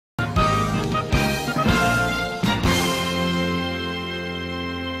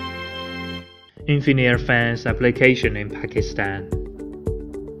INFINAIR fans application in Pakistan.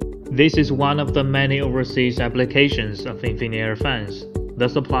 This is one of the many overseas applications of INFINAIR fans. The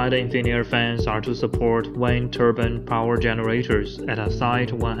supplied INFINAIR fans are to support wind turbine power generators at a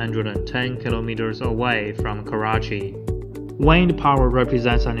site 110 kilometers away from Karachi. Wind power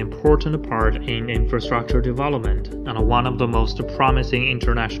represents an important part in infrastructure development and one of the most promising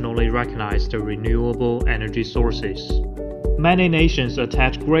internationally recognized renewable energy sources. Many nations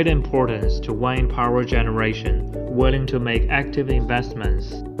attach great importance to wind power generation, willing to make active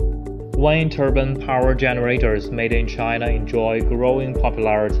investments. Wind turbine power generators made in China enjoy growing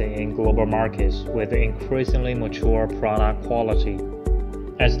popularity in global markets with increasingly mature product quality.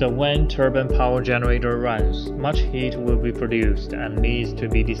 As the wind turbine power generator runs, much heat will be produced and needs to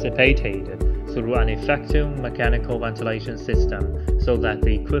be dissipated through an effective mechanical ventilation system so that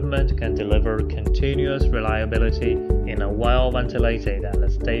the equipment can deliver continuous reliability in a well-ventilated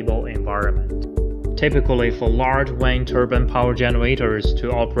and stable environment. Typically, for large wind turbine power generators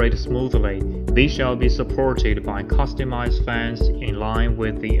to operate smoothly, these shall be supported by customized fans in line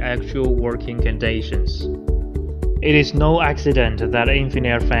with the actual working conditions. It is no accident that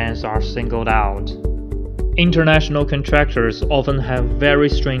INFINAIR fans are singled out. International contractors often have very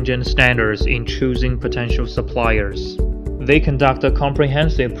stringent standards in choosing potential suppliers. They conduct a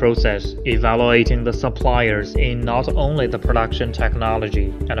comprehensive process evaluating the suppliers in not only the production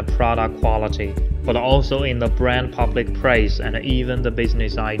technology and product quality, but also in the brand public praise and even the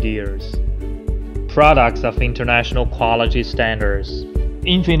business ideas. Products of international quality standards.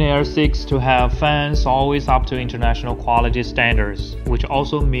 INFINAIR seeks to have fans always up to international quality standards, which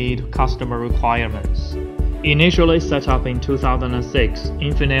also meet customer requirements. Initially set up in 2006,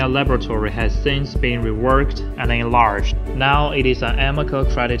 INFINAIR laboratory has since been reworked and enlarged. Now it is an AMECA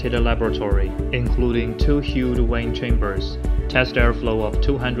accredited laboratory, including 2 huge wind chambers, test airflow of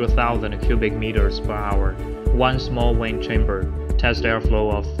 200,000 cubic meters per hour, 1 small wind chamber, test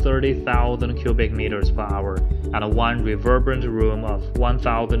airflow of 30,000 cubic meters per hour, and 1 reverberant room of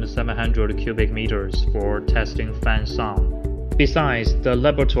 1,700 cubic meters for testing fan sound. Besides, the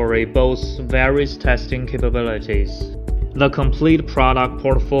laboratory boasts various testing capabilities. The complete product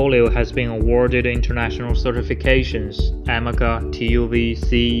portfolio has been awarded international certifications, AMECA, TUV,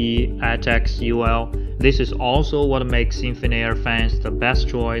 CE, ATEX, UL. This is also what makes INFINAIR fans the best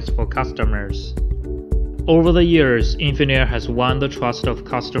choice for customers. Over the years, INFINAIR has won the trust of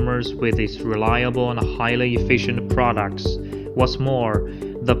customers with its reliable and highly efficient products. What's more,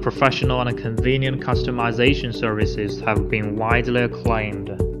 the professional and convenient customization services have been widely acclaimed.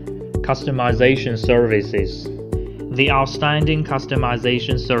 Customization services. The outstanding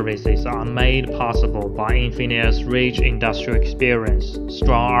customization services are made possible by INFINAIR's rich industrial experience,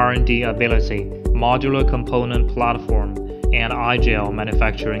 strong R&D ability, modular component platform, and agile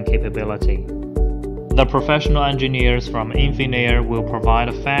manufacturing capability. The professional engineers from INFINAIR will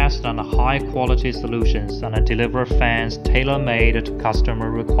provide fast and high-quality solutions and deliver fans tailor-made to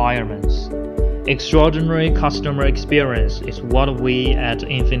customer requirements. Extraordinary customer experience is what we at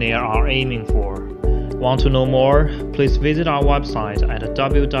INFINAIR are aiming for. Want to know more? Please visit our website at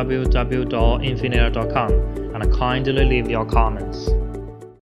www.infinair.com and kindly leave your comments.